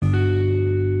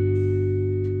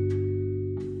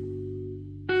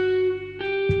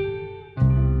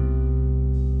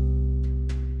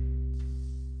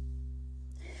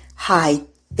Hi,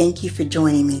 thank you for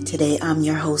joining me today. I'm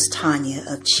your host, Tanya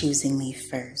of Choosing Me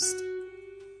First.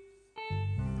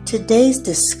 Today's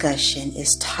discussion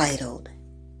is titled,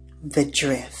 The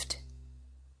Drift.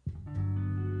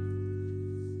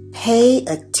 Pay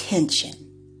attention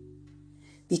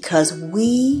because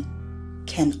we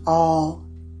can all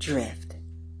drift.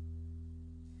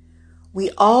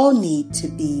 We all need to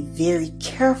be very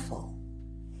careful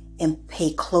and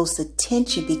pay close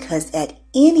attention because at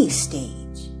any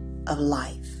stage of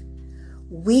life,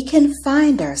 we can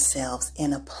find ourselves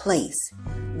in a place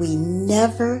we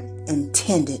never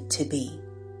intended to be.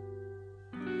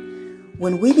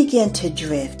 When we begin to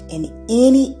drift in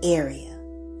any area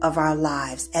of our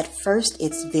lives, at first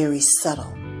it's very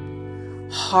subtle,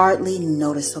 hardly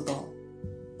noticeable,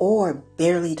 or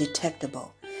barely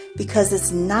detectable because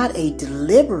it's not a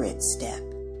deliberate step,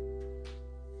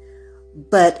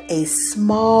 but a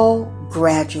small,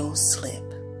 gradual slip.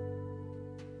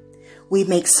 We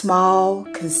make small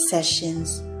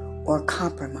concessions or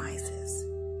compromises.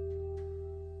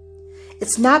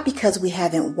 It's not because we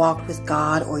haven't walked with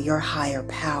God or your higher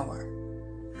power,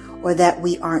 or that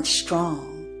we aren't strong.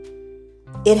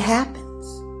 It happens.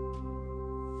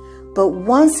 But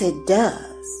once it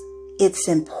does, it's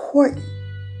important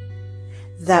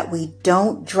that we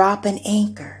don't drop an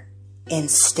anchor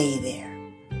and stay there.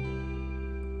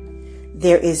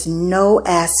 There is no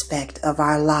aspect of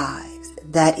our lives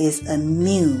that is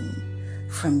immune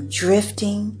from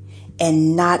drifting,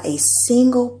 and not a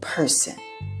single person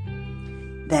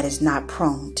that is not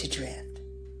prone to drift.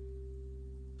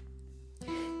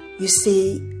 You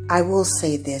see, I will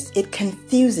say this, it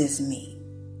confuses me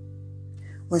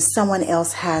when someone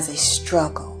else has a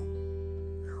struggle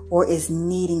or is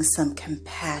needing some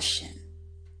compassion,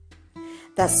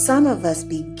 that some of us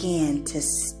begin to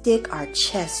stick our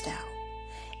chest out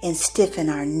and stiffen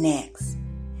our necks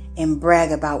and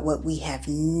brag about what we have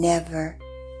never,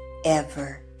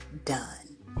 ever done.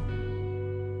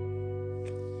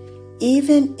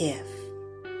 Even if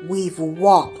we've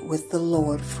walked with the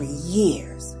Lord for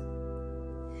years,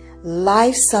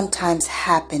 life sometimes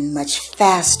happens much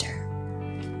faster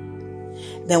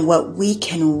than what we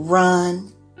can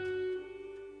run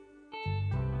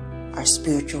our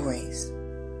spiritual race.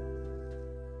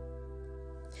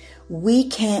 We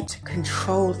can't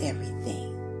control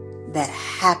everything that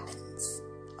happens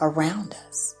around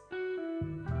us.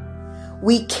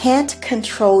 We can't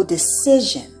control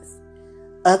decisions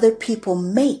other people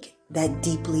make that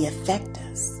deeply affect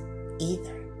us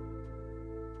either.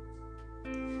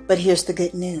 But here's the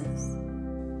good news.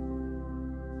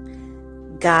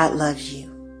 God loves you.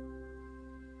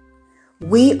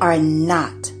 We are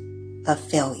not a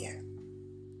failure.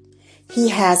 He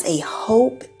has a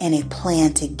hope and a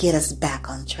plan to get us back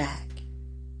on track.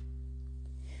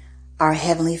 Our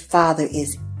Heavenly Father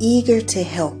is eager to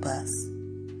help us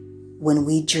when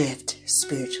we drift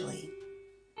spiritually.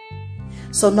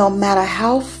 So no matter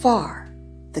how far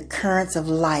the currents of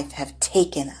life have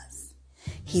taken us,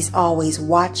 He's always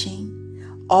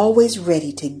watching, always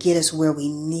ready to get us where we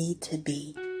need to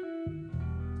be.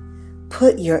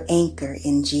 Put your anchor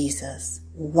in Jesus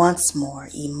once more,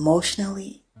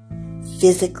 emotionally,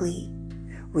 physically,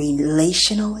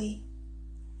 relationally,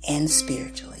 and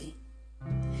spiritually.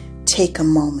 Take a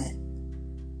moment.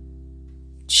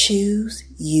 Choose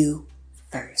you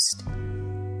first.